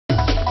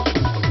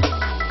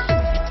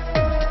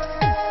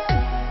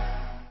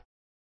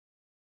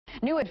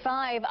New at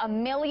 5, $1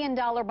 million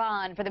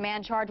bond for the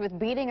man charged with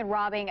beating and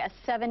robbing a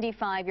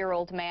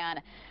 75-year-old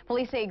man.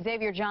 Police say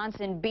Xavier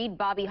Johnson beat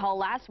Bobby Hall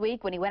last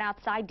week when he went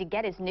outside to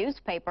get his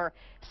newspaper.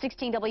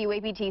 16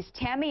 WAPT's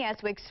Tammy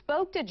Eswick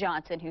spoke to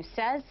Johnson, who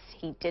says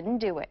he didn't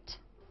do it.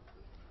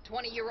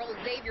 20-year-old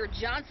Xavier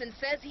Johnson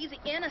says he's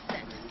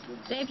innocent.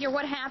 Xavier,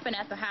 what happened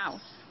at the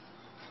house?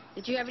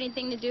 Did you have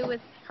anything to do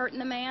with hurting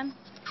the man?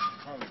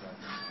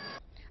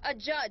 A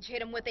judge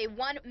hit him with a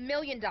 $1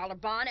 million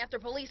bond after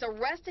police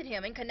arrested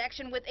him in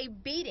connection with a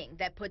beating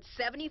that put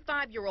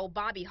 75-year-old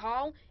Bobby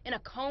Hall in a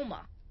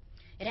coma.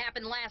 It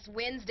happened last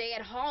Wednesday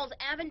at Hall's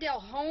Avondale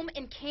home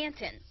in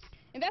Canton.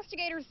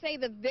 Investigators say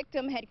the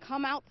victim had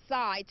come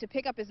outside to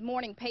pick up his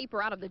morning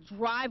paper out of the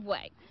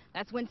driveway.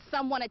 That's when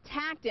someone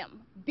attacked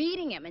him,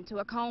 beating him into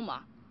a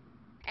coma.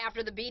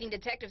 After the beating,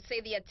 detectives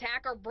say the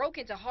attacker broke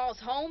into Hall's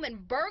home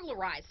and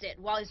burglarized it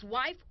while his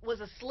wife was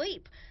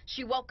asleep.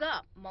 She woke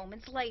up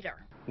moments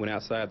later. Went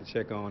outside to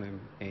check on him,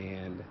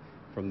 and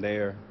from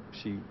there,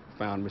 she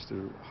found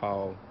Mr.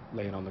 Hall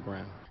laying on the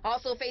ground.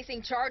 Also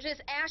facing charges,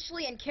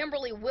 Ashley and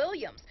Kimberly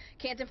Williams.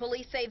 Canton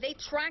police say they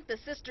tracked the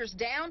sisters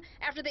down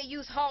after they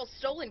used Hall's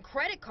stolen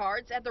credit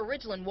cards at the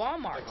Ridgeland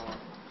Walmart.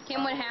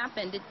 Kim, what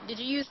happened? Did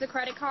you use the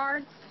credit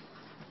card?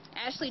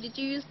 Ashley, did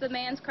you use the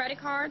man's credit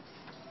card?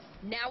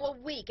 Now a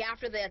week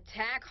after the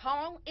attack,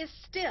 Hall is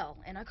still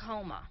in a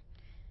coma.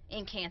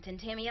 In Canton,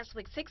 Tammy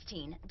Eswick,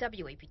 16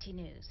 WAPT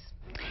News.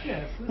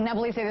 Now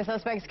police say the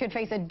suspects could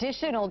face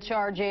additional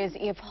charges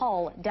if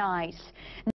Hall dies.